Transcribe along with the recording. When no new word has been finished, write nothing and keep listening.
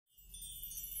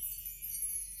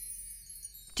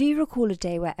Do you recall a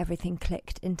day where everything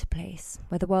clicked into place,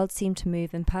 where the world seemed to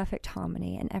move in perfect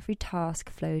harmony and every task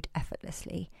flowed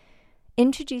effortlessly?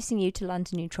 Introducing you to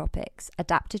London Nootropics,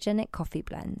 adaptogenic coffee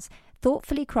blends,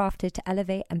 thoughtfully crafted to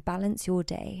elevate and balance your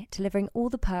day, delivering all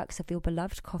the perks of your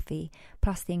beloved coffee,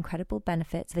 plus the incredible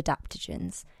benefits of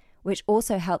adaptogens, which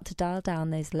also help to dial down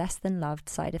those less than loved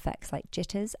side effects like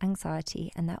jitters,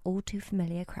 anxiety, and that all too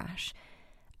familiar crash.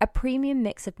 A premium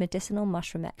mix of medicinal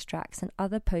mushroom extracts and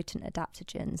other potent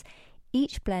adaptogens,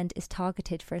 each blend is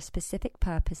targeted for a specific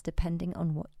purpose depending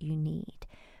on what you need.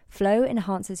 Flow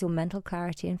enhances your mental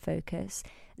clarity and focus,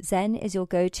 Zen is your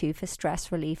go-to for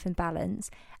stress relief and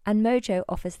balance, and Mojo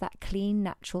offers that clean,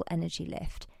 natural energy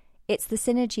lift. It's the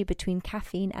synergy between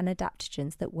caffeine and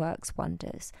adaptogens that works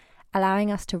wonders,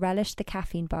 allowing us to relish the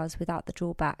caffeine buzz without the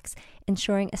drawbacks,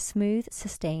 ensuring a smooth,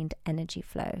 sustained energy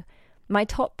flow. My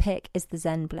top pick is the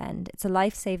Zen blend. It's a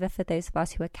lifesaver for those of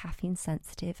us who are caffeine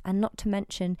sensitive, and not to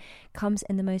mention comes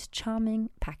in the most charming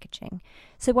packaging.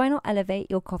 So why not elevate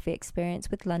your coffee experience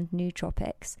with London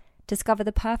Nootropics? Discover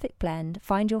the perfect blend,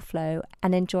 find your flow,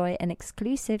 and enjoy an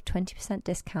exclusive 20%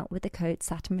 discount with the code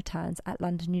SaturnReturns at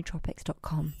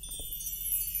londonnootropics.com.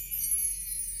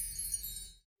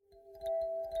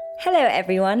 Hello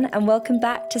everyone, and welcome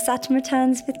back to Saturn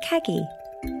Returns with Kagi.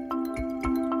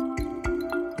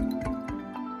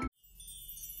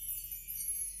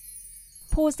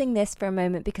 Pausing this for a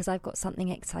moment because I've got something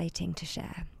exciting to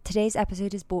share. Today's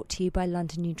episode is brought to you by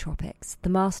London Nootropics, the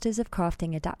masters of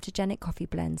crafting adaptogenic coffee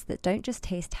blends that don't just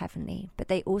taste heavenly, but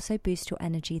they also boost your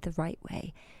energy the right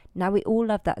way. Now, we all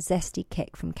love that zesty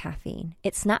kick from caffeine.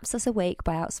 It snaps us awake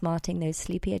by outsmarting those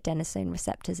sleepy adenosine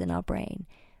receptors in our brain.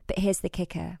 But here's the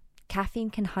kicker. Caffeine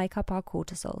can hike up our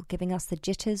cortisol, giving us the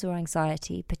jitters or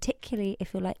anxiety, particularly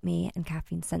if you're like me and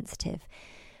caffeine sensitive.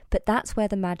 But that's where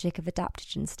the magic of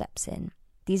adaptogen steps in.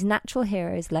 These natural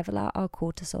heroes level out our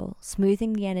cortisol,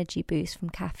 smoothing the energy boost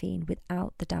from caffeine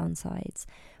without the downsides.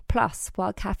 Plus,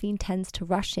 while caffeine tends to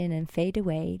rush in and fade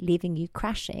away, leaving you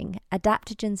crashing,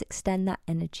 adaptogens extend that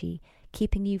energy,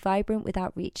 keeping you vibrant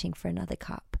without reaching for another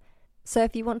cup. So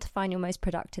if you want to find your most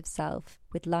productive self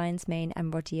with lion's mane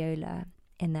and rhodiola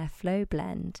in their flow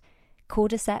blend,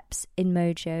 Cordyceps in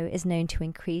Mojo is known to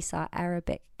increase our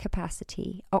aerobic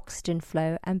capacity, oxygen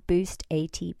flow, and boost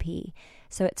ATP,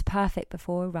 so it's perfect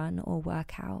before a run or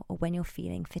workout or when you're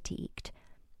feeling fatigued.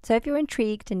 So if you're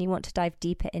intrigued and you want to dive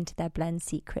deeper into their blend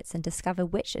secrets and discover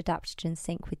which adaptogens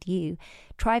sync with you,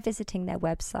 try visiting their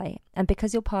website. And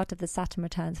because you're part of the Saturn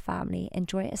Returns family,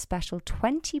 enjoy a special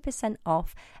 20%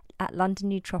 off at London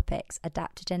Nootropics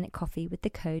adaptogenic coffee with the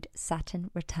code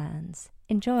SaturnReturns.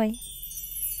 Enjoy!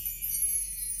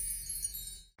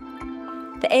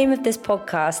 The aim of this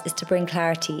podcast is to bring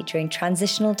clarity during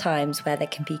transitional times where there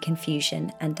can be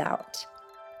confusion and doubt.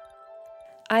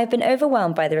 I have been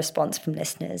overwhelmed by the response from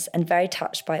listeners and very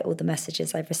touched by all the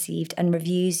messages I've received and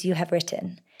reviews you have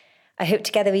written. I hope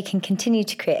together we can continue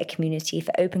to create a community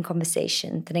for open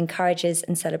conversation that encourages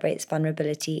and celebrates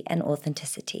vulnerability and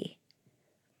authenticity.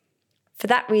 For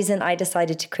that reason, I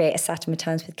decided to create a Saturn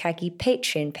Returns with Kagi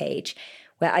Patreon page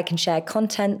where I can share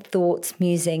content, thoughts,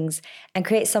 musings, and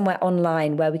create somewhere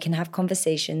online where we can have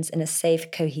conversations in a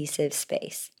safe, cohesive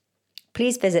space.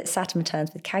 Please visit Saturn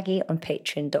Returns with Kagi on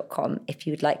patreon.com if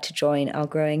you would like to join our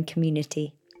growing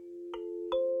community.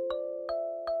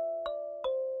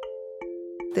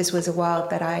 This was a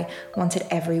world that I wanted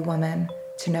every woman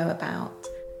to know about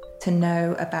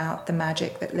the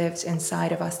magic that lives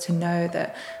inside of us, to know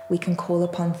that we can call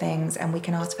upon things and we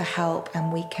can ask for help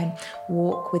and we can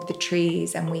walk with the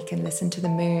trees and we can listen to the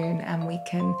moon and we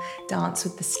can dance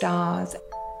with the stars.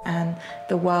 And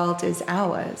the world is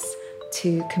ours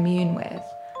to commune with.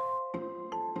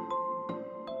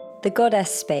 The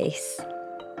Goddess Space.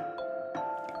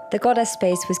 The Goddess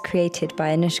Space was created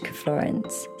by Anushka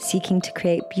Florence, seeking to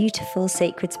create beautiful,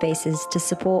 sacred spaces to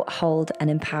support, hold, and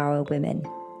empower women.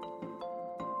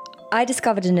 I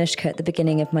discovered Anushka at the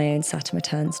beginning of my own Saturn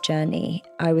Returns journey.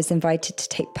 I was invited to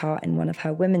take part in one of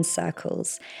her women's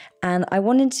circles, and I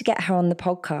wanted to get her on the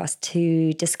podcast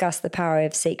to discuss the power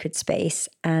of sacred space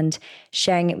and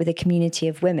sharing it with a community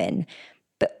of women,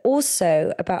 but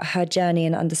also about her journey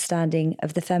and understanding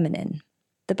of the feminine.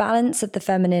 The balance of the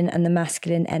feminine and the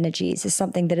masculine energies is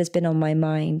something that has been on my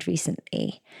mind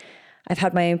recently. I've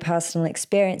had my own personal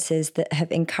experiences that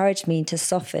have encouraged me to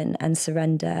soften and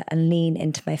surrender and lean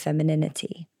into my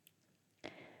femininity.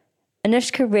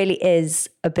 Anushka really is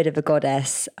a bit of a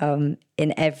goddess in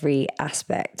every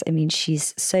aspect. I mean,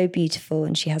 she's so beautiful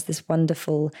and she has this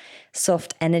wonderful,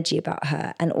 soft energy about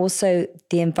her. And also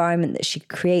the environment that she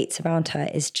creates around her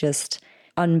is just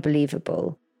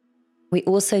unbelievable. We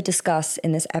also discuss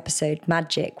in this episode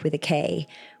magic with a K,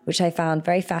 which I found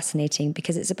very fascinating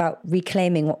because it's about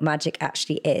reclaiming what magic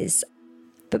actually is.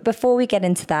 But before we get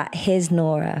into that, here's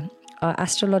Nora, our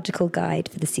astrological guide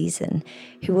for the season,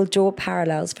 who will draw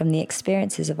parallels from the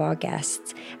experiences of our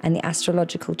guests and the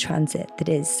astrological transit that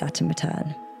is Saturn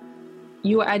return.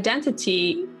 Your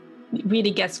identity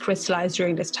really gets crystallized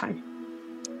during this time.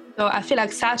 So I feel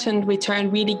like Saturn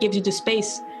return really gives you the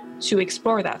space to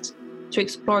explore that, to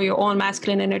explore your own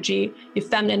masculine energy, your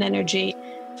feminine energy.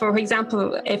 For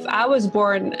example, if I was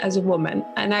born as a woman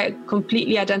and I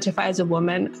completely identify as a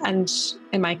woman, and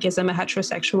in my case, I'm a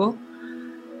heterosexual,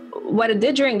 what I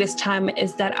did during this time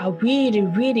is that I really,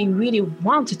 really, really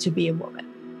wanted to be a woman.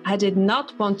 I did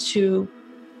not want to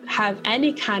have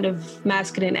any kind of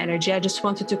masculine energy. I just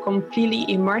wanted to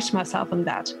completely immerse myself in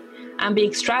that and be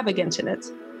extravagant in it.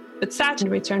 But Saturn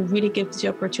return really gives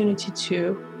you the opportunity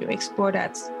to explore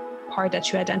that part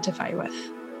that you identify with,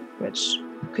 which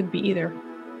could be either.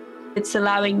 It's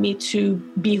allowing me to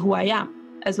be who I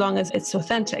am, as long as it's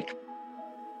authentic.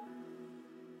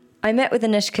 I met with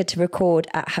Anushka to record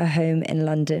at her home in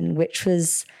London, which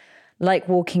was like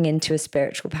walking into a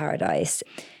spiritual paradise.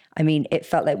 I mean, it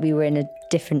felt like we were in a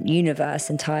different universe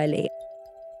entirely.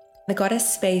 The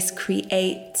Goddess Space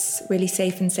creates really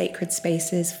safe and sacred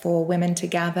spaces for women to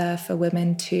gather, for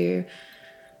women to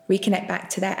reconnect back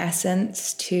to their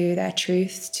essence, to their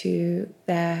truth, to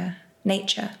their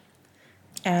nature.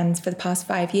 And for the past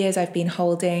 5 years, I've been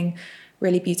holding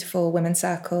really beautiful women's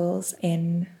circles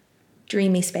in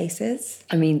dreamy spaces.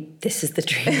 I mean, this is the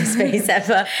dreamiest space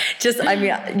ever.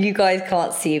 You guys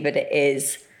can't see, but it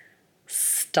is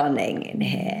stunning in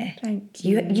here. Thank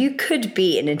you. You could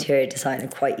be an interior designer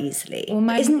quite easily. Well,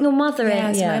 isn't your mother?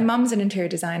 My mum's an interior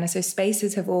designer, so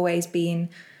spaces have always been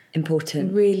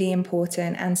important, really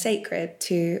important and sacred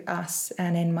to us.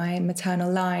 And in my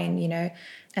maternal line,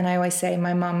 and I always say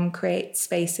my mum creates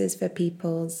spaces for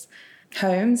people's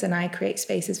homes, and I create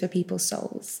spaces for people's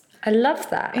souls. I love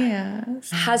that. Yeah.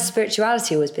 Has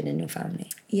spirituality always been in your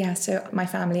family? Yeah, so my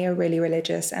family are really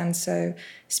religious, and so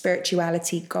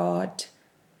spirituality, God,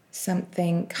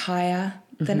 something higher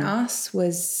than us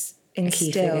was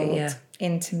instilled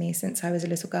into me since I was a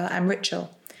little girl, and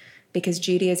ritual, because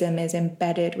Judaism is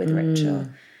embedded with ritual.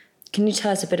 Can you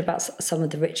tell us a bit about some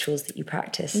of the rituals that you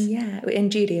practice? Yeah, in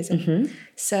Judaism.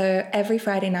 So every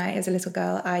Friday night as a little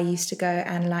girl, I used to go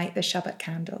and light the Shabbat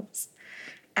candles.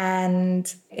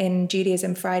 And in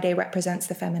Judaism, Friday represents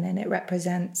the feminine. It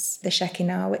represents the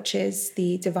Shekinah, which is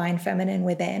the divine feminine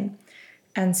within.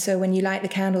 And so when you light the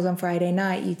candles on Friday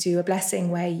night, you do a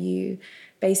blessing where you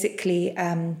basically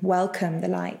welcome the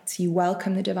light. You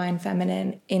welcome the divine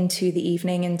feminine into the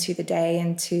evening, into the day,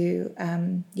 into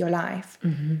your life.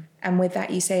 And with that,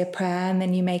 you say a prayer, and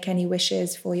then you make any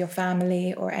wishes for your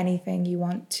family or anything you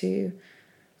want to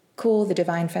call the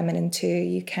divine feminine to.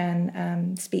 You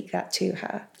can speak that to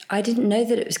her. I didn't know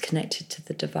that it was connected to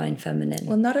the divine feminine.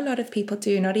 Well, not a lot of people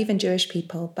do, not even Jewish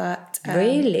people, but...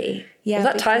 really? Yeah.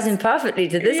 Well, that ties in perfectly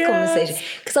to this conversation.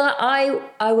 Because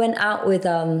I went out with,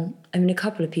 a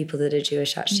couple of people that are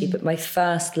Jewish, actually, but my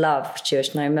first love was Jewish.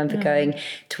 And I remember going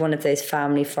to one of those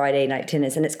family Friday night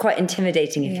dinners, and it's quite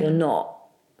intimidating if you're not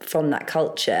from that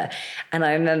culture. And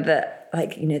I remember...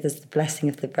 there's the blessing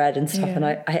of the bread and stuff. And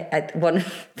I one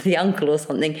the uncle or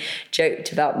something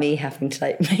joked about me having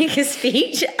to make a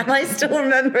speech, and I still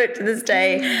remember it to this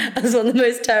day as one of the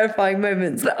most terrifying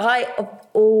moments. But I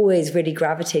always really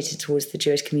gravitated towards the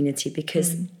Jewish community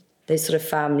because those sort of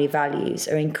family values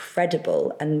are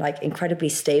incredible and incredibly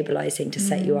stabilizing to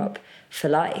set you up for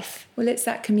life. Well, it's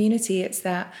that community, it's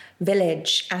that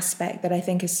village aspect that I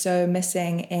think is so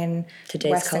missing in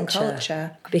today's Western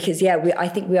culture. Because I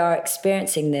think we are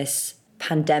experiencing this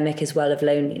pandemic as well of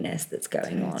loneliness that's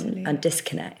going on and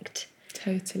disconnect.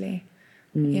 Totally.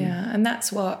 Yeah, and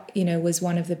that's what, was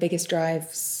one of the biggest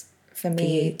drives for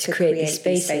me to create these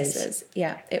spaces.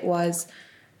 Yeah, it was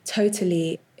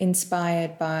totally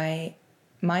inspired by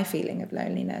my feeling of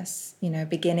loneliness,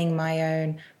 beginning my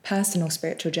own personal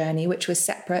spiritual journey, which was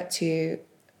separate to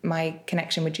my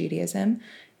connection with Judaism.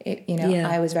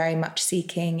 I was very much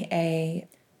seeking a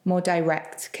more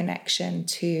direct connection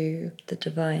to the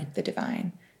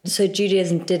divine. So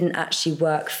Judaism didn't actually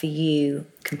work for you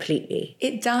completely?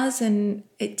 It does, and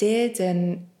it did,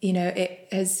 and, it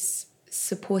has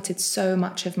supported so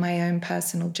much of my own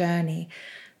personal journey.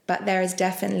 But there is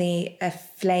definitely a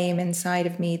flame inside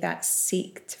of me that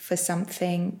seeked for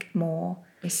something more.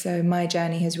 So my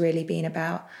journey has really been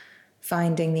about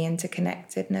finding the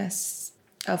interconnectedness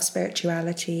of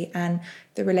spirituality and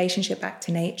the relationship back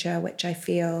to nature, which I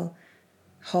feel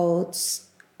holds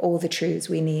all the truths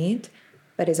we need.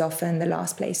 but is often the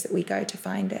last place that we go to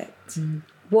find it.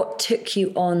 What took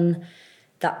you on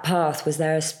that path? Was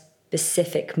there a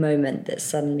specific moment that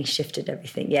suddenly shifted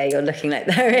everything? Yeah, you're looking like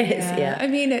there is. Yeah. I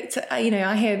mean, it's,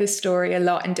 I hear this story a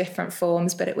lot in different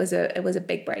forms, but it was a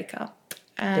big breakup.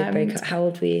 Big breakup. How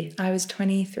old were you? I was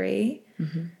 23,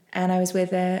 and I was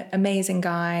with an amazing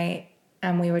guy,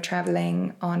 and we were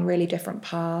traveling on really different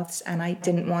paths, and I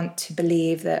didn't want to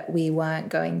believe that we weren't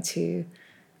going to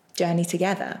journey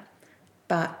together.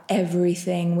 But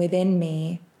everything within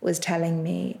me was telling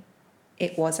me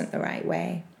it wasn't the right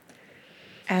way.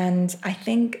 And I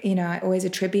think, I always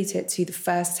attribute it to the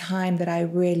first time that I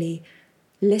really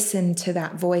listened to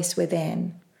that voice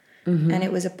within. And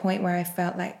it was a point where I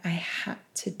felt like I had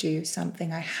to do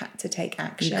something. I had to take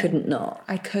action. You couldn't not.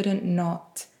 I couldn't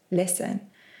not listen.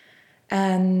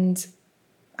 And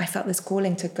I felt this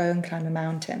calling to go and climb a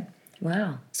mountain.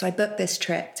 Wow. So I booked this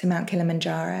trip to Mount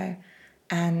Kilimanjaro,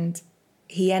 and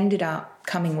he ended up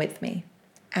coming with me.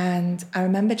 And I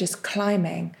remember just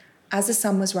climbing as the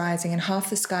sun was rising and half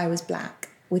the sky was black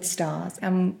with stars.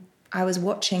 And I was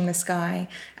watching the sky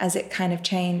as it kind of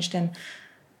changed. And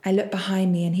I looked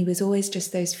behind me, and he was always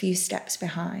just those few steps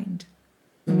behind.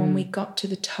 And when we got to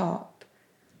the top,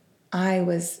 I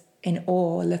was in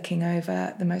awe looking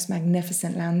over the most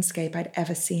magnificent landscape I'd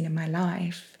ever seen in my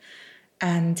life.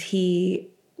 And he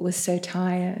was so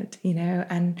tired,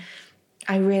 and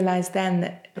I realized then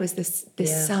that it was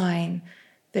this sign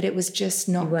that it was just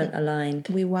not... You weren't aligned.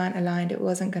 We weren't aligned. It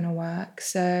wasn't going to work.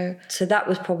 So that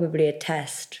was probably a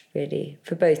test, really,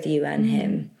 for both you and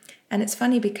him. And it's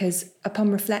funny because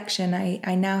upon reflection,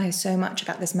 I now hear so much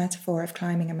about this metaphor of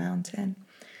climbing a mountain.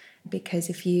 Because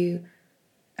if you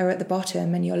are at the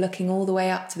bottom and you're looking all the way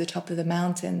up to the top of the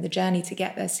mountain, the journey to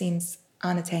get there seems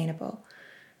unattainable.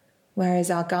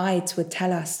 Whereas our guides would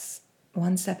tell us,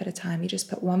 one step at a time, you just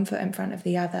put one foot in front of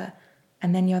the other,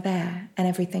 and then you're there, and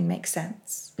everything makes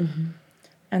sense.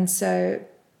 And so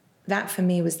that for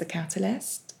me was the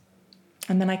catalyst.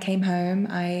 And then I came home,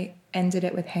 I ended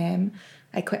it with him.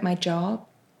 I quit my job.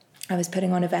 I was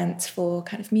putting on events for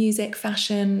kind of music,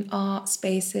 fashion, art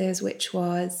spaces, which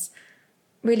was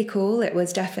really cool. It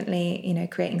was definitely,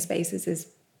 creating spaces is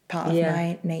part of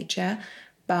my nature,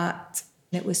 but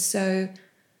it was so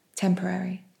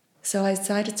temporary. So I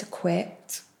decided to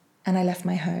quit, and I left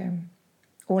my home,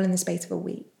 all in the space of a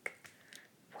week.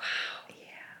 Wow. Yeah.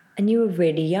 And you were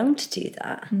really young to do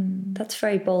that. That's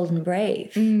very bold and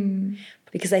brave.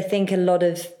 Because I think a lot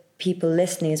of people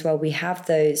listening as well, we have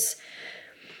those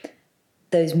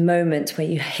moments where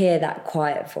you hear that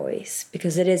quiet voice,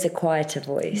 because it is a quieter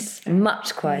voice, a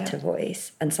much quieter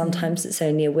voice. And sometimes it's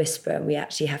only a whisper, and we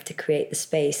actually have to create the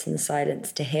space and the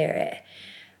silence to hear it.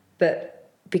 But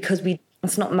because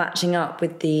it's not matching up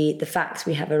with the facts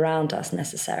we have around us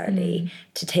necessarily,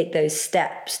 to take those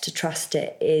steps to trust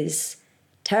it is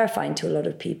terrifying to a lot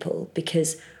of people,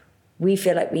 because we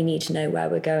feel like we need to know where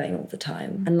we're going all the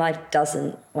time. And life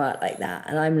doesn't work like that.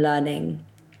 And I'm learning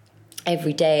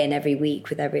every day and every week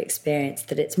with every experience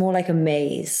that it's more like a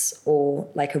maze or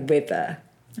like a river.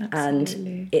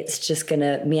 Absolutely. And it's just going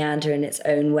to meander in its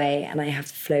own way, and I have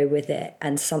to flow with it,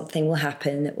 and something will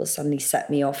happen that will suddenly set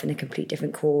me off in a complete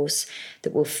different course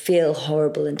that will feel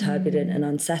horrible and turbulent and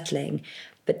unsettling,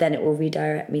 but then it will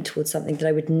redirect me towards something that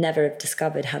I would never have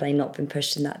discovered had I not been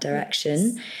pushed in that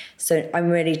direction. So I'm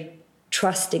really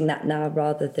trusting that now,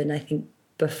 rather than, I think,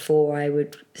 before I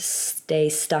would stay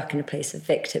stuck in a place of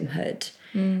victimhood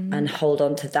and hold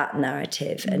on to that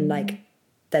narrative and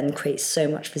then create so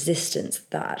much resistance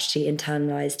that actually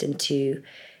internalized into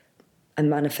and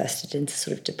manifested into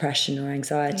sort of depression or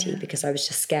anxiety because I was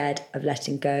just scared of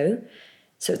letting go.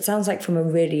 So it sounds like from a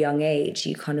really young age,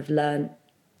 you kind of learned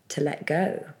to let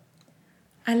go.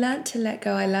 I learned to let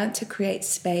go. I learned to create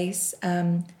space.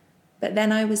 But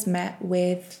then I was met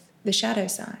with the shadow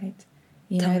side.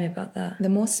 Tell me about that. The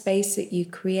more space that you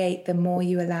create, the more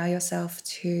you allow yourself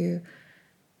to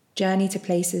journey to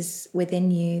places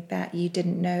within you that you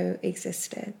didn't know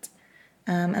existed.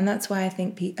 And that's why I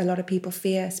think a lot of people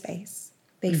fear space.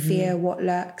 They fear what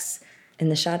lurks in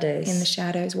the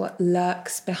shadows. What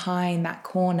lurks behind that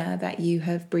corner that you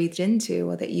have breathed into,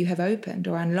 or that you have opened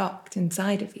or unlocked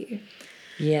inside of you.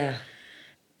 Yeah.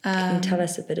 Can you tell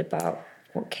us a bit about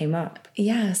what came up?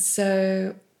 Yeah,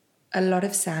 so a lot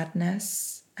of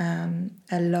sadness,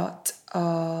 a lot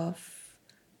of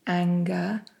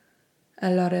anger, a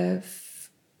lot of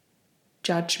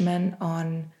judgment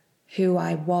on who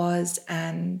I was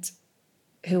and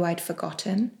who I'd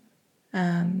forgotten.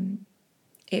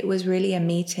 It was really a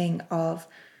meeting of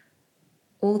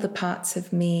all the parts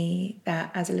of me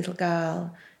that as a little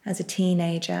girl, as a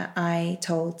teenager, I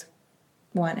told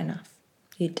weren't enough.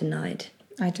 You denied.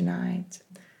 I denied.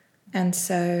 And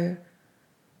so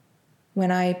when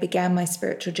I began my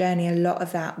spiritual journey, a lot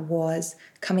of that was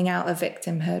coming out of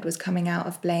victimhood, was coming out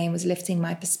of blame, was lifting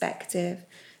my perspective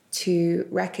to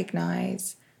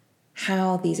recognize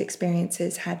how these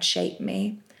experiences had shaped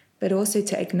me, but also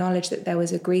to acknowledge that there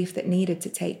was a grief that needed to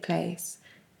take place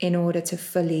in order to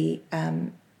fully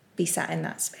be sat in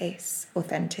that space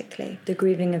authentically. The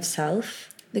grieving of self?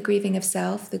 The grieving of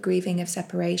self, the grieving of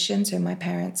separation. So my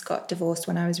parents got divorced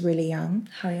when I was really young.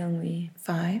 How young were you?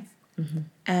 5.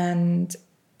 And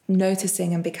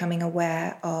noticing and becoming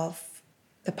aware of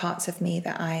the parts of me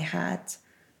that I had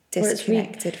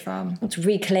disconnected from. It's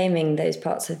reclaiming those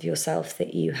parts of yourself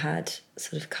that you had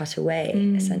sort of cut away,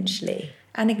 essentially.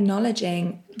 And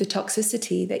acknowledging the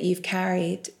toxicity that you've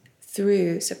carried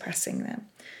through suppressing them.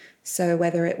 So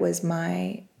whether it was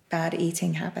my bad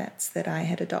eating habits that I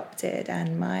had adopted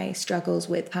and my struggles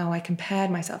with how I compared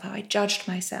myself, how I judged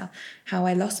myself, how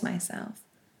I lost myself.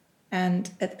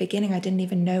 And at the beginning, I didn't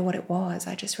even know what it was.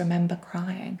 I just remember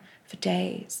crying for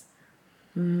days.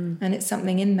 And it's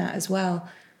something in that as well,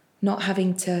 not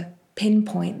having to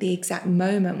pinpoint the exact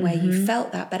moment where you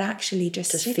felt that, but actually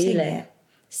just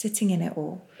sitting in it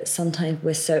all. Sometimes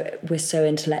we're so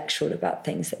intellectual about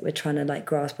things that we're trying to like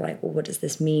grasp, like, well, what does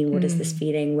this mean? What is this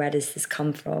feeling? Where does this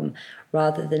come from?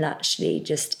 Rather than actually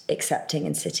just accepting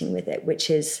and sitting with it, which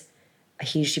is a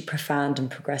hugely profound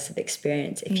and progressive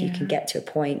experience if you can get to a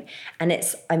point. And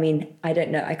it's, I mean, I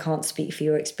don't know, I can't speak for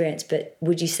your experience, but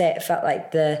would you say it felt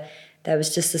like there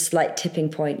was just a slight tipping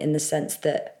point in the sense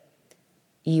that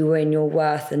you were in your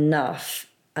worth enough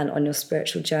and on your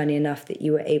spiritual journey enough that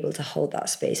you were able to hold that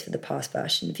space for the past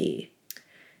version of you?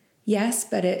 Yes,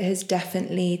 but it has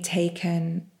definitely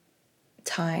taken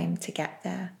time to get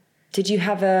there. Did you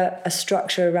have a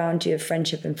structure around you of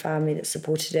friendship and family that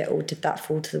supported it, or did that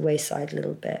fall to the wayside a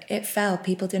little bit? It fell.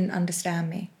 People didn't understand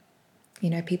me. You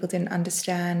know, people didn't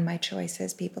understand my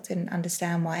choices. People didn't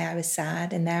understand why I was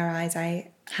sad. In their eyes,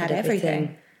 I had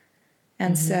everything.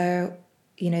 And so,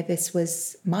 you know, this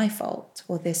was my fault,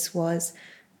 or this was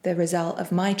the result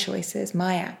of my choices,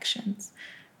 my actions.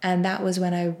 And that was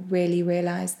when I really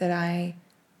realized that I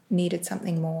needed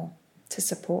something more to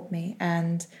support me.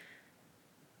 And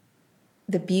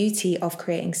the beauty of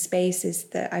creating space is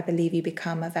that I believe you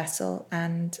become a vessel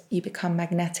and you become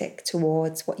magnetic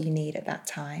towards what you need at that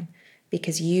time,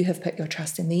 because you have put your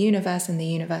trust in the universe and the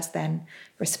universe then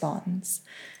responds.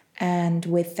 And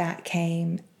with that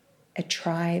came a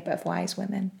tribe of wise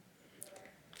women.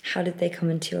 How did they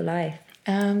come into your life?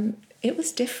 It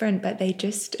was different, but they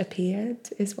just appeared,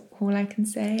 is all I can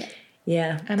say.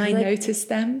 Yeah. And I noticed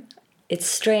them. It's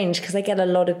strange because I get a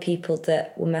lot of people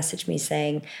that will message me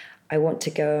saying, I want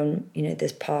to go on, you know,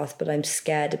 this path, but I'm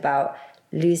scared about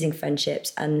losing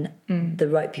friendships and the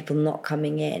right people not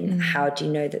coming in. How do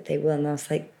you know that they will? And I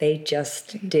was like, they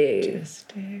just do.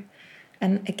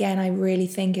 And again, I really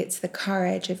think it's the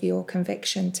courage of your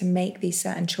conviction to make these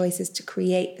certain choices, to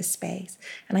create the space.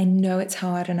 And I know it's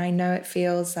hard, and I know it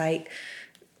feels like...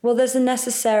 Well, there's a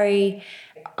necessary,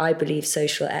 I believe,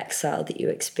 social exile that you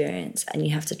experience, and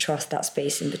you have to trust that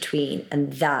space in between.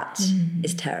 And that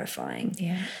is terrifying.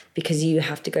 Yeah. Because you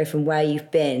have to go from where you've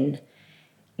been,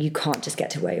 you can't just get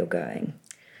to where you're going.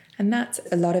 And that's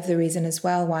a lot of the reason as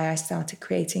well why I started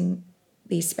creating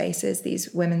these spaces,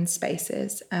 these women's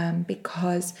spaces,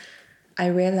 because I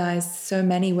realized so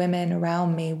many women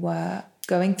around me were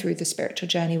going through the spiritual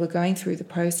journey, were going through the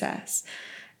process,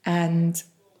 and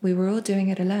we were all doing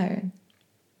it alone.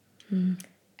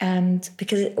 And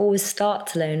because it always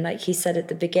starts alone, like you said at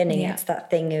the beginning, it's that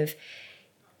thing of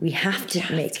we have to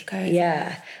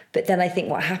But then I think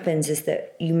what happens is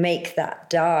that you make that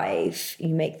dive,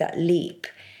 you make that leap,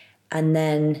 and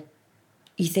then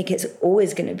you think it's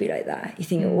always going to be like that. You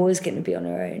think you're always going to be on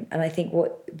your own. And I think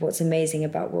what's amazing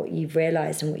about what you've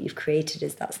realized and what you've created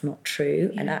is that's not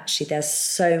true. And actually there's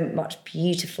so much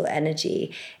beautiful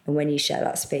energy and when you share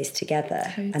that space together.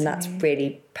 Totally. And that's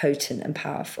really potent and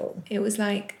powerful. It was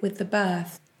like with the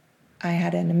birth, I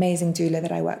had an amazing doula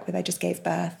that I work with. I just gave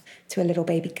birth to a little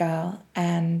baby girl.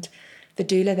 And the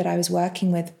doula that I was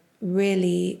working with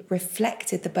really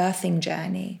reflected the birthing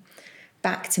journey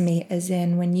back to me, as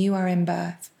in when you are in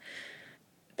birth,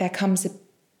 there comes a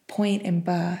point in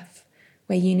birth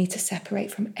where you need to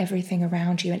separate from everything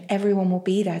around you, and everyone will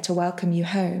be there to welcome you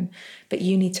home, but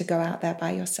you need to go out there by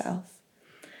yourself.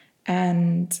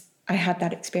 And I had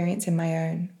that experience in my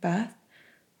own birth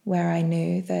where I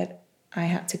knew that I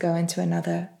had to go into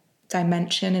another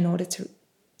dimension in order to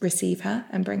receive her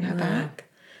and bring her back.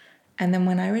 And then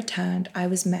when I returned, I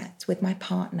was met with my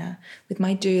partner, with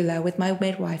my doula, with my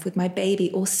midwife, with my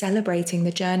baby, all celebrating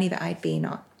the journey that I'd been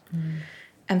on.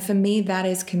 And for me, that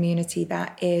is community.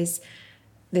 That is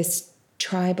this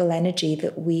tribal energy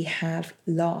that we have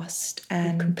lost.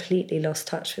 And completely lost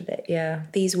touch with it, yeah.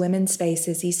 These women's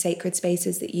spaces, these sacred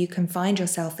spaces that you can find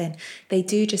yourself in, they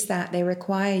do just that. They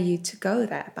require you to go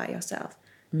there by yourself.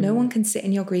 No one can sit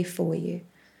in your grief for you.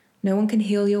 No one can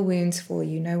heal your wounds for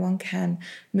you. No one can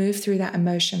move through that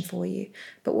emotion for you.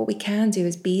 But what we can do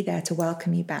is be there to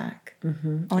welcome you back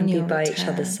on your be by return. each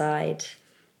other's side.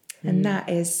 And that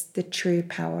is the true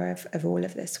power of all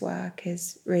of this work,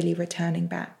 is really returning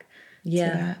back to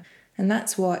that. And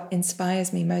that's what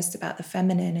inspires me most about the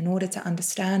feminine. In order to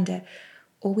understand it,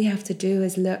 all we have to do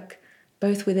is look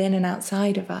both within and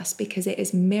outside of us, because it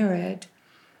is mirrored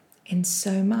in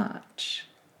so much.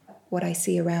 What I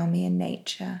see around me in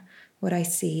nature, what I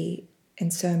see in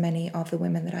so many of the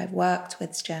women that I've worked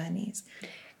with's journeys.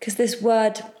 Because this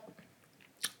word,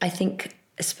 I think,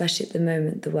 especially at the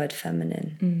moment, the word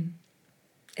feminine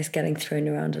is getting thrown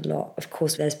around a lot. Of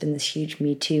course, there's been this huge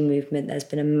Me Too movement. There's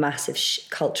been a massive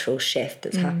cultural shift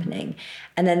that's happening.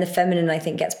 And then the feminine, I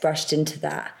think, gets brushed into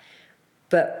that.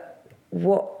 But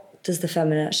what does the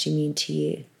feminine actually mean to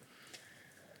you?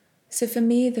 So for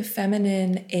me, the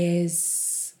feminine is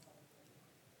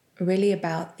really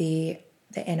about the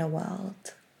inner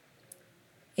world.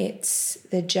 It's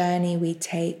the journey we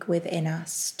take within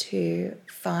us to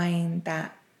find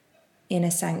that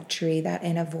inner sanctuary, that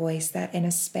inner voice, that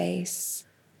inner space.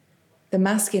 The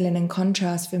masculine, in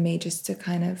contrast for me, just to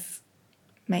kind of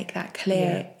make that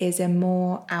clear, is a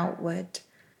more outward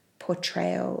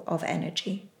portrayal of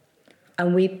energy.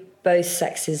 And we, both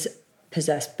sexes,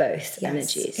 possess both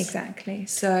energies. Exactly.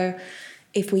 So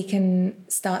if we can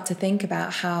start to think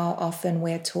about how often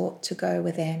we're taught to go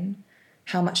within,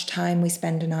 how much time we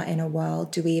spend in our inner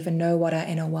world, do we even know what our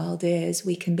inner world is?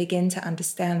 We can begin to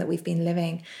understand that we've been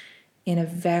living in a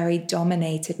very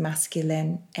dominated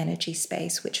masculine energy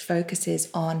space, which focuses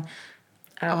on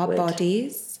our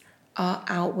bodies, our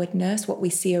outwardness, what we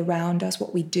see around us,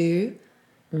 what we do,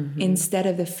 instead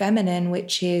of the feminine,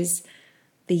 which is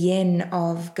the yin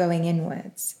of going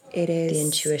inwards. It is the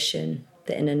intuition,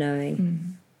 the inner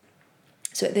knowing.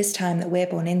 So at this time that we're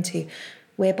born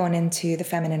into the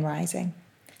feminine rising.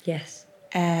 Yes.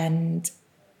 And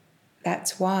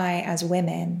that's why, as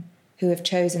women who have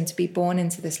chosen to be born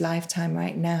into this lifetime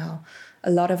right now, a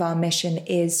lot of our mission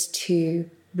is to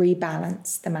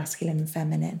rebalance the masculine and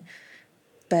feminine.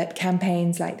 But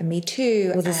campaigns like the Me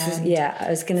Too I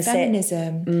was going to say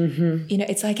feminism, you know,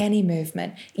 it's like any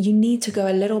movement. You need to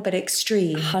go a little bit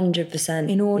extreme. 100%.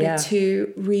 In order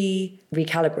to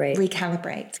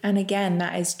recalibrate. And again,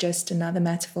 that is just another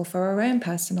metaphor for our own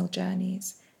personal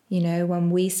journeys. You know, when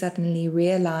we suddenly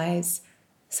realize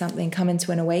something, come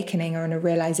into an awakening or a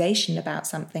realization about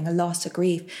something, a loss, a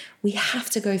grief, we have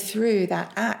to go through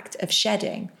that act of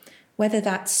shedding. Whether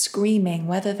that's screaming,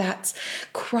 whether that's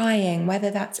crying, whether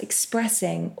that's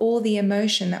expressing all the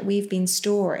emotion that we've been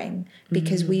storing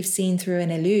because we've seen through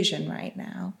an illusion right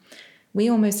now. We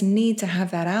almost need to have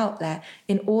that outlet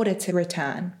in order to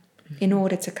return, in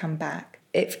order to come back.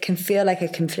 It can feel like a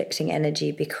conflicting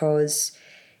energy because,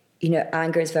 you know,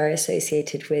 anger is very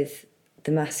associated with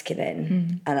the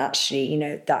masculine. And actually, you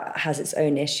know, that has its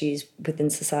own issues within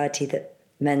society, that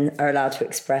men are allowed to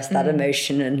express that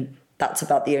emotion, and that's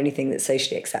about the only thing that's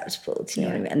socially acceptable. Do you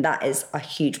know what I mean? And that is a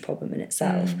huge problem in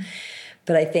itself.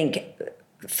 But I think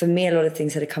for me, a lot of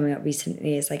things that are coming up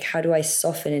recently is like, how do I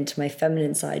soften into my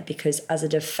feminine side? Because as a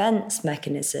defense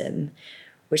mechanism,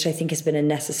 which I think has been a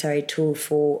necessary tool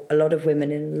for a lot of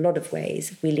women in a lot of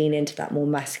ways, we lean into that more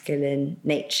masculine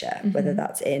nature, whether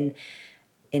that's in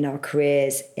our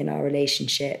careers, in our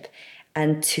relationship,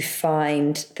 and to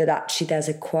find that actually there's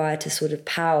a quieter sort of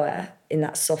power in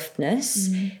that softness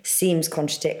seems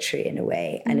contradictory in a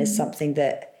way, and is something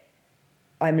that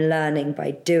I'm learning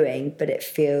by doing, but it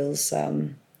feels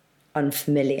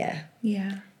unfamiliar.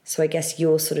 Yeah. So I guess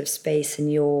your sort of space and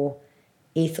your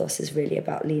ethos is really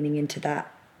about leaning into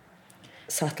that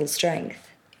subtle strength.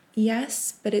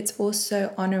 Yes, but it's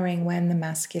also honoring when the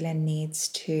masculine needs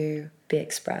to be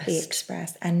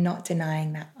expressed and not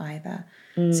denying that either.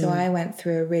 So I went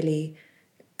through a really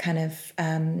kind of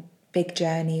big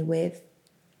journey with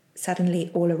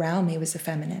suddenly all around me was the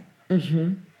feminine.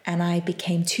 And I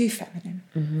became too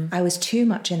feminine. I was too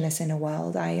much in this inner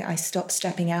world. I stopped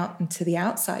stepping out into the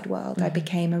outside world. I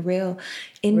became a real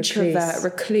introvert,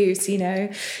 recluse, you know.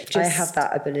 I have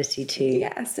that ability too.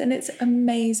 Yes, and it's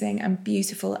amazing and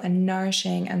beautiful and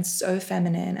nourishing and so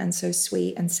feminine and so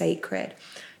sweet and sacred.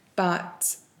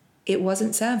 But it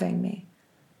wasn't serving me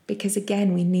because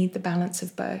again, we need the balance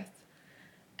of both.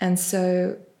 And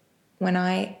so when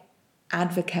I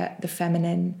advocate the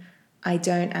feminine, I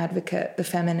don't advocate the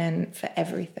feminine for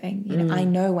everything. You know, I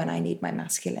know when I need my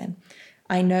masculine.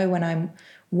 I know when I'm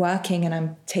working and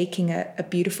I'm taking a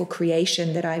beautiful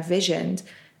creation that I visioned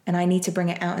and I need to bring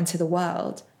it out into the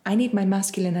world. I need my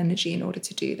masculine energy in order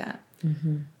to do that.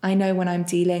 I know when I'm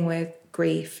dealing with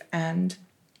grief and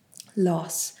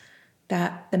loss,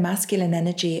 that the masculine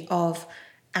energy of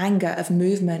anger, of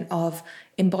movement, of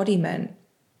embodiment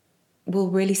will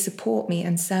really support me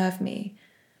and serve me.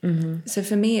 So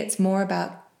for me, it's more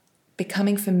about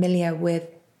becoming familiar with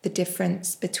the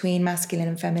difference between masculine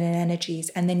and feminine energies,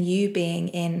 and then you being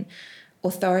in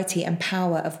authority and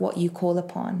power of what you call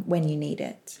upon when you need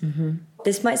it.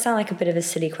 This might sound like a bit of a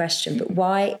silly question, but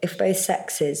why, if both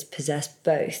sexes possess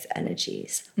both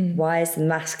energies, why is the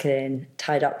masculine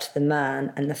tied up to the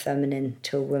man and the feminine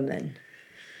to a woman?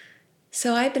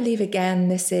 So I believe, again,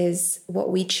 this is what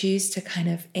we choose to kind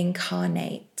of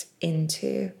incarnate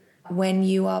into. When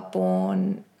you are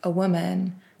born a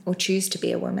woman or choose to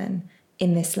be a woman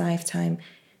in this lifetime,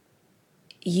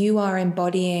 you are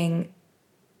embodying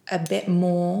a bit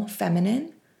more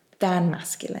feminine than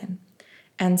masculine.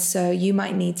 And so you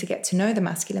might need to get to know the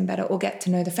masculine better or get to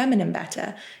know the feminine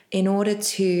better in order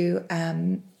to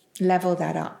level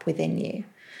that up within you.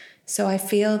 So I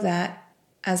feel that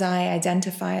as I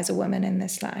identify as a woman in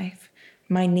this life,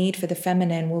 my need for the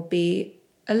feminine will be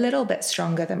a little bit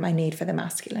stronger than my need for the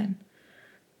masculine.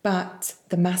 But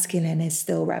the masculine is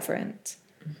still reverent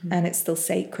and it's still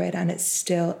sacred and it's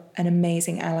still an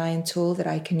amazing ally and tool that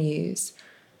I can use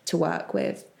to work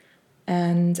with.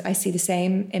 And I see the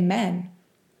same in men.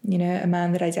 You know, a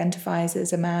man that identifies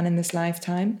as a man in this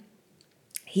lifetime,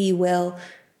 he will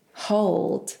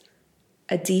hold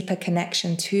a deeper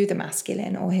connection to the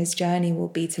masculine, or his journey will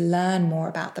be to learn more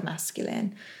about the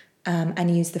masculine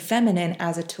and use the feminine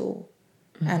as a tool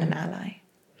and an ally.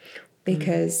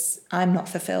 Because I'm not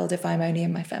fulfilled if I'm only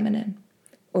in my feminine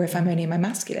or if I'm only in my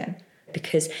masculine.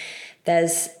 Because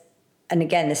there's, and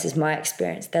again, this is my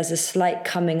experience, there's a slight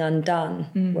coming undone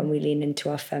when we lean into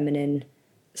our feminine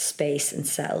space and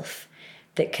self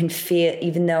that can feel,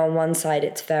 even though on one side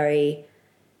it's very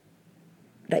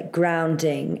like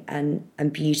grounding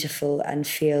and beautiful and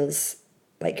feels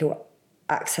like you're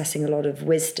accessing a lot of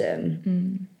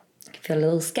wisdom, it can feel a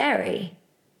little scary.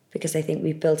 Because I think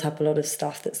we've built up a lot of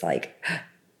stuff that's like,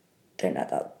 don't let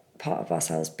that part of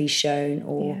ourselves be shown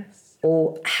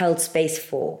or held space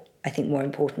for, I think more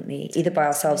importantly, either by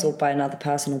ourselves or by another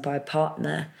person or by a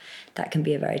partner. That can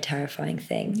be a very terrifying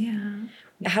thing.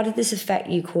 Yeah. How did this affect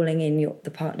you calling in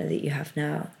the partner that you have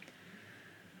now?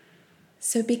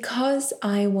 So because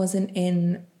I wasn't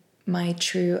in my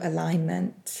true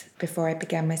alignment before I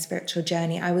began my spiritual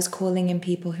journey, I was calling in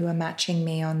people who were matching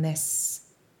me on this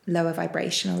lower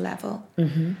vibrational level.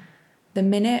 The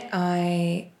minute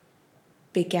I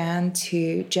began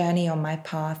to journey on my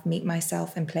path, meet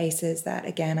myself in places that,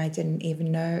 again, I didn't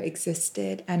even know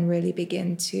existed, and really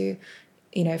begin to,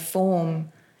 you know,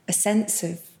 form a sense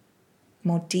of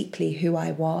more deeply who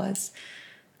I was,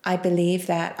 I believe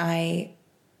that I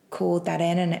called that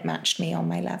in and it matched me on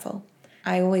my level.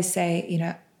 I always say, you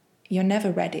know, you're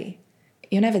never ready.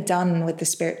 You're never done with the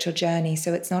spiritual journey.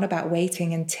 So it's not about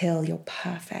waiting until you're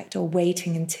perfect or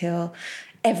waiting until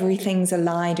everything's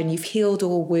aligned and you've healed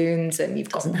all wounds and you've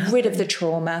gotten rid of the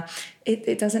trauma.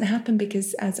 It doesn't happen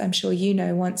because, as I'm sure you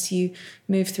know, once you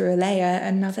move through a layer,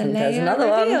 another layer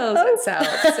reveals itself.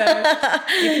 So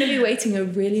you're going to be waiting a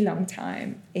really long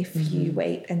time if you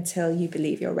wait until you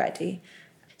believe you're ready.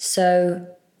 So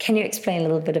can you explain a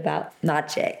little bit about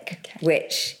magic,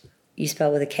 which you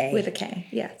spell with a K? With a K,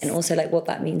 yes. And also like what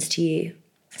that means to you.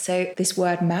 So this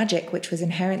word magic, which was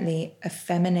inherently a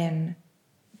feminine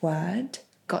word,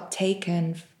 got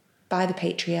taken by the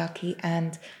patriarchy.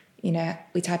 And, you know,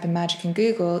 we type in magic in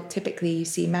Google, typically you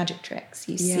see magic tricks.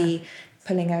 You see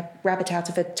pulling a rabbit out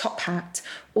of a top hat.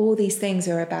 All these things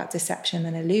are about deception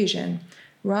and illusion,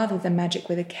 rather than magic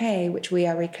with a K, which we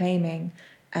are reclaiming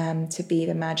to be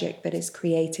the magic that is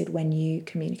created when you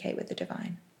communicate with the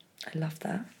divine. I love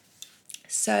that.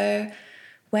 So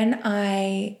when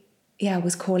I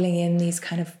was calling in these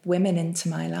kind of women into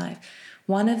my life,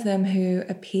 one of them who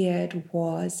appeared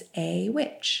was a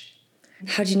witch.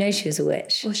 How do you know she was a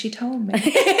witch? Well, she told me.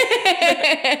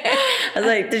 I was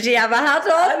like, did she have a hat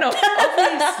on? No,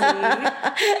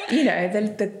 obviously. You know,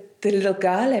 the little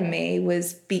girl in me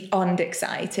was beyond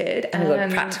excited. Oh my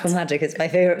God, Practical Magic is my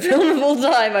favourite film of all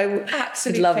time. I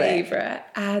absolute love favourite. It.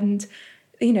 And,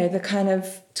 you know, the kind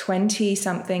of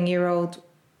 20-something-year-old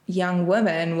young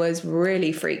woman was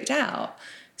really freaked out.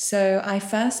 So I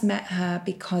first met her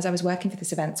because I was working for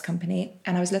this events company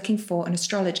and I was looking for an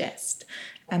astrologist.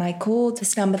 And I called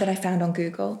this number that I found on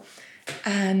Google.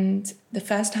 And the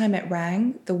first time it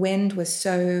rang, the wind was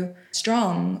so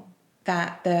strong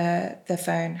that the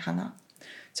phone hung up.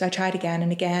 So I tried again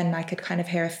and again. I could kind of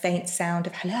hear a faint sound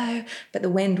of hello, but the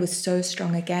wind was so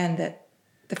strong again that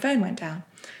the phone went down.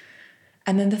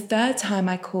 And then the third time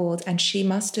I called, and she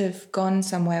must have gone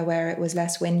somewhere where it was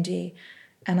less windy.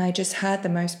 And I just heard the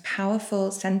most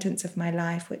powerful sentence of my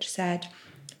life, which said,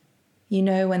 you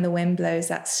know, when the wind blows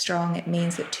that strong, it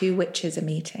means that two witches are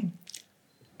meeting.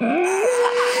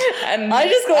 And I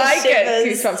just got shivers. get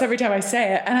goosebumps every time I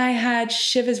say it. And I had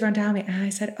shivers run down me. And I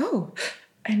said, oh.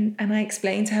 And I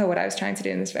explained to her what I was trying to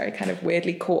do in this very kind of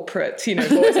weirdly corporate,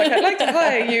 voice. Like, I'd like to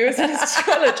hire you as an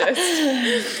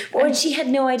astrologist. And she had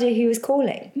no idea who was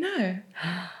calling? No.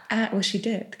 Well, she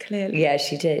did, clearly. Yeah,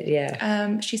 she did,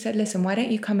 yeah. She said, listen, why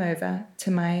don't you come over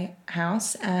to my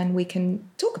house and we can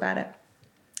talk about it?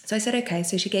 So I said, okay.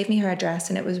 So she gave me her address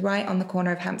and it was right on the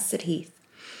corner of Hampstead Heath.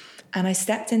 And I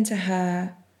stepped into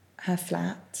her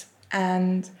flat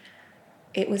and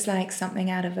it was like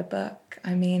something out of a book.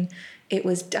 I mean, it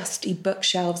was dusty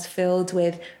bookshelves filled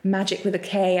with magic with a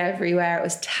K everywhere. It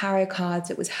was tarot cards.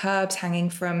 It was herbs hanging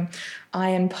from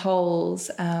iron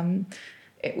poles.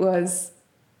 It was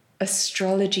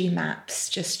astrology maps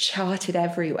just charted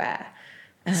everywhere.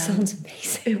 Sounds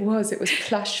amazing. It was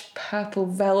plush purple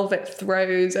velvet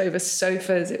throws over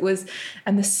sofas.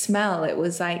 And the smell, it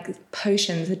was like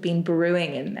potions had been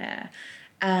brewing in there.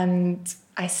 And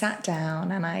I sat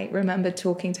down and I remember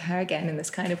talking to her again in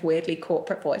this kind of weirdly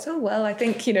corporate voice. Oh, well, I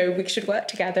think, we should work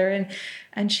together.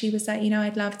 And she was like,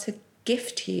 I'd love to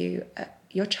gift you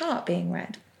your chart being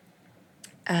read.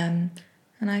 And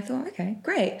I thought, okay,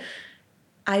 great.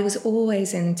 I was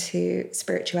always into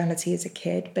spirituality as a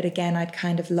kid, but again, I'd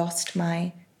kind of lost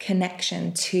my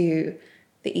connection to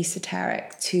the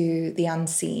esoteric, to the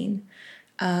unseen.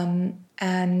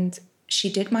 And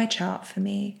she did my chart for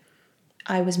me.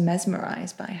 I was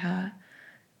mesmerized by her.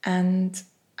 And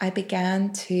I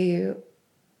began to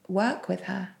work with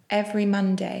her. Every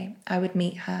Monday, I would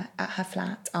meet her at her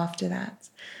flat after that.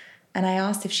 And I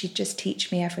asked if she'd just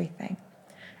teach me everything.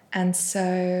 And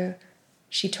so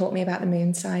she taught me about the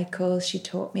moon cycles, she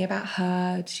taught me about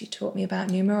herbs, she taught me about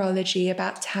numerology,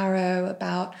 about tarot,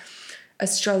 about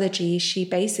astrology. She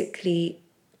basically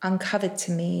uncovered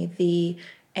to me the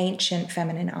ancient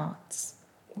feminine arts.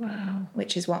 Wow.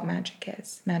 Which is what magic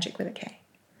is, magic with a K.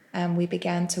 And we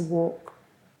began to walk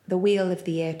the wheel of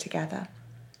the year together.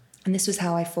 And this was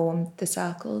how I formed the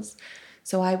circles.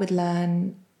 So I would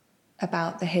learn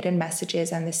about the hidden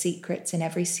messages and the secrets in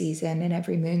every season, in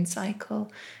every moon cycle,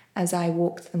 as I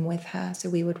walked them with her. So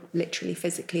we would literally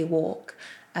physically walk,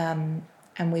 and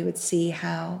we would see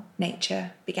how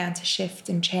nature began to shift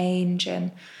and change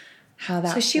and how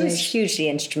that. So she was hugely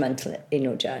instrumental in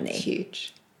your journey.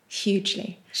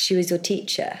 Hugely. She was your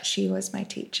teacher. She was my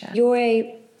teacher. You're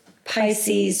a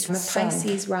Pisces I'm a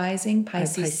Pisces rising,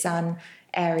 Pisces sun,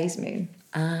 Aries moon.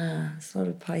 There's a lot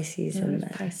of Pisces in there.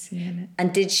 Pisces in it.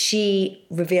 And did she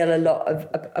reveal a lot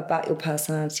about your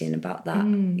personality and about that?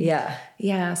 Yeah.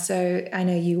 Yeah, so I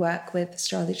know you work with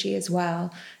astrology as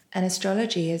well. And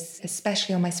astrology is,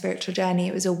 especially on my spiritual journey,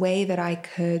 it was a way that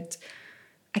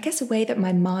a way that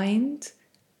my mind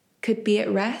could be at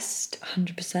rest.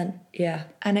 100%, yeah.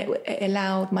 And it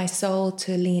allowed my soul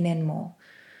to lean in more,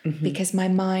 because my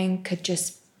mind could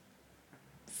just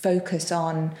focus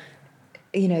on,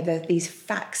 these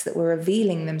facts that were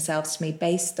revealing themselves to me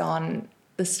based on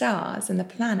the stars and the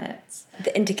planets.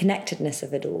 The interconnectedness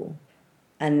of it all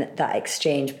and that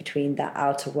exchange between that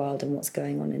outer world and what's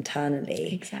going on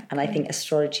internally. Exactly. And I think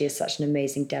astrology is such an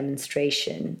amazing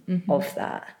demonstration of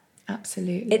that.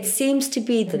 Absolutely. It seems to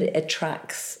be that it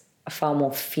attracts a far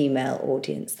more female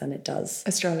audience than it does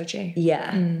astrology.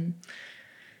 Yeah.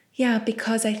 Yeah,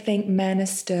 because I think men are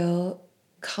still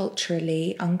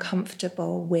culturally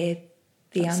uncomfortable with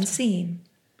the unseen.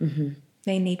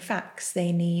 They need facts.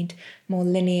 They need more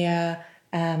linear,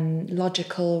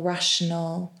 logical,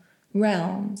 rational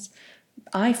realms.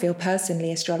 I feel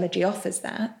personally astrology offers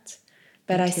that,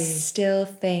 but I still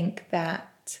think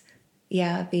that,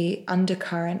 the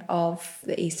undercurrent of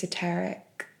the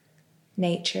esoteric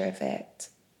nature of it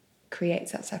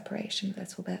creates that separation a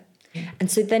little bit. And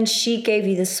so then she gave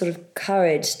you this sort of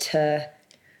courage to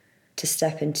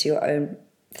step into your own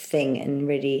thing and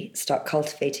really start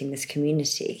cultivating this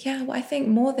community. Yeah, well, I think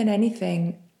more than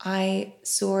anything, I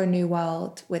saw a new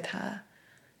world with her.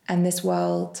 And this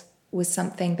world was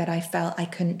something that I felt I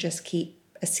couldn't just keep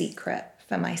a secret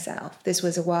for myself. This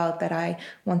was a world that I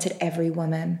wanted every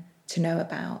woman to know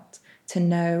about, to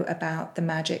know about the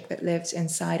magic that lives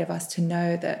inside of us, to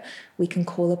know that we can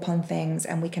call upon things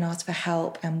and we can ask for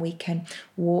help and we can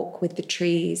walk with the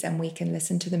trees and we can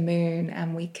listen to the moon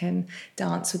and we can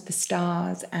dance with the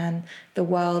stars, and the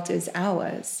world is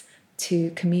ours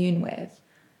to commune with.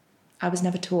 I was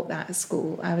never taught that at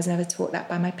school. I was never taught that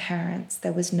by my parents.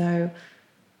 There was no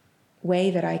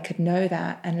way that I could know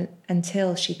that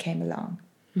until she came along.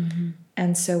 Mm-hmm.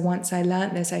 And so once I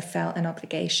learned this, I felt an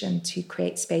obligation to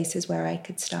create spaces where I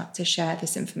could start to share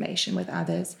this information with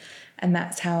others. And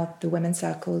that's how the women's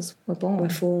circles were born. Were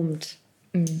formed.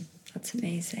 That's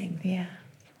amazing. Yeah.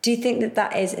 Do you think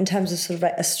that is, in terms of sort of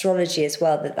like astrology as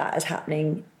well, that is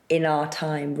happening in our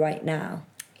time right now?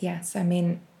 Yes. I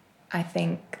mean, I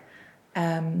think,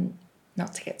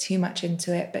 not to get too much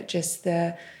into it, but just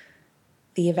the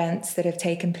events that have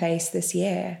taken place this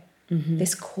year,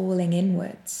 this calling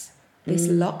inwards, this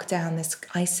lockdown, this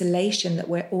isolation that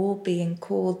we're all being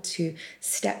called to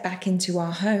step back into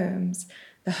our homes.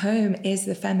 The home is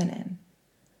the feminine.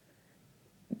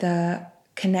 The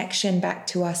connection back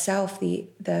to ourselves,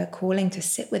 the calling to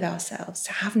sit with ourselves,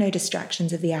 to have no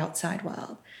distractions of the outside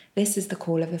world. This is the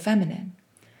call of the feminine.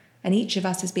 And each of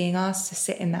us is being asked to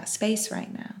sit in that space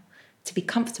right now, to be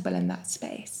comfortable in that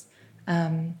space.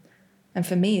 And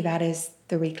for me, that is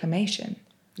the reclamation.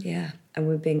 Yeah, and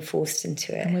we're being forced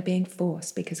into it. And we're being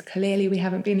forced because clearly we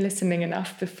haven't been listening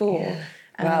enough before. Yeah.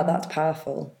 Wow, that's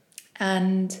powerful.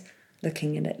 And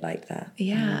looking at it like that.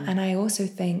 Yeah, and I also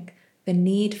think the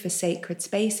need for sacred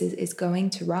spaces is going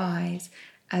to rise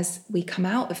as we come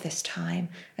out of this time.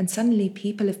 And suddenly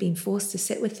people have been forced to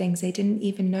sit with things they didn't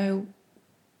even know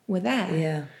were there.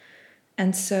 Yeah.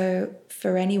 And so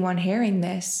for anyone hearing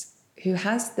this who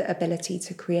has the ability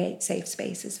to create safe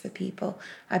spaces for people,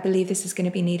 I believe this is going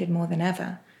to be needed more than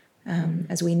ever.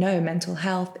 As we know, mental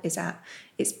health is at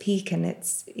its peak, and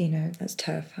it's, That's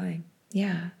terrifying.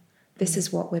 Yeah. This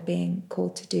is what we're being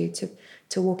called to do,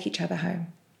 to walk each other home.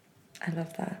 I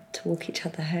love that, to walk each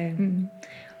other home.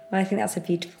 Well, I think that's a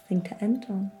beautiful thing to end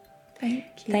on. Thank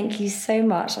you. Thank you so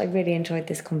much. I really enjoyed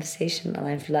this conversation and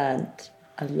I've learned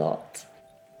a lot.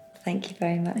 Thank you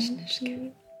very much,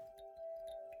 Anushka.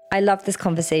 I love this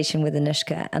conversation with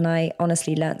Anushka, and I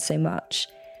honestly learnt so much.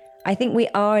 I think we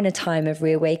are in a time of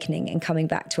reawakening and coming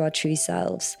back to our true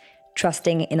selves.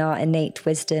 Trusting in our innate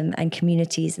wisdom, and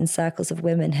communities and circles of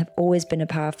women have always been a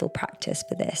powerful practice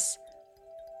for this.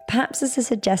 Perhaps as a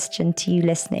suggestion to you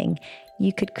listening,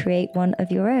 you could create one of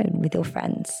your own with your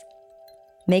friends.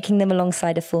 Making them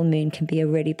alongside a full moon can be a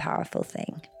really powerful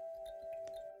thing.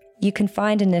 You can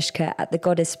find Anushka at The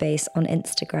Goddess Space on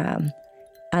Instagram,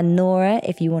 and Nora,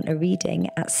 if you want a reading,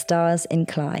 at Stars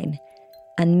Incline,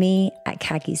 and me at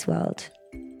Kaggy's World.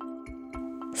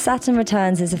 Saturn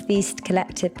Returns is a Feast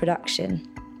Collective production.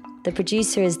 The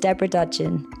producer is Deborah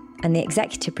Dudgeon, and the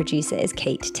executive producer is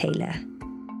Kate Taylor.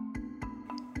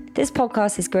 This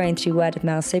podcast is growing through word of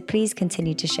mouth, so please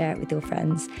continue to share it with your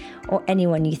friends or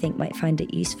anyone you think might find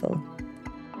it useful.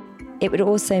 It would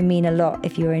also mean a lot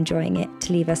if you are enjoying it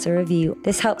to leave us a review.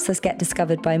 This helps us get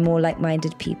discovered by more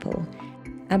like-minded people.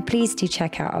 And please do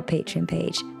check out our Patreon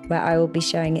page, where I will be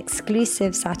sharing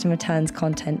exclusive Saturn Returns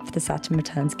content for the Saturn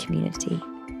Returns community.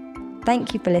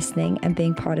 Thank you for listening and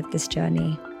being part of this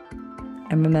journey.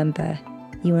 And remember,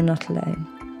 you are not alone.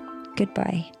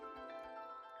 Goodbye.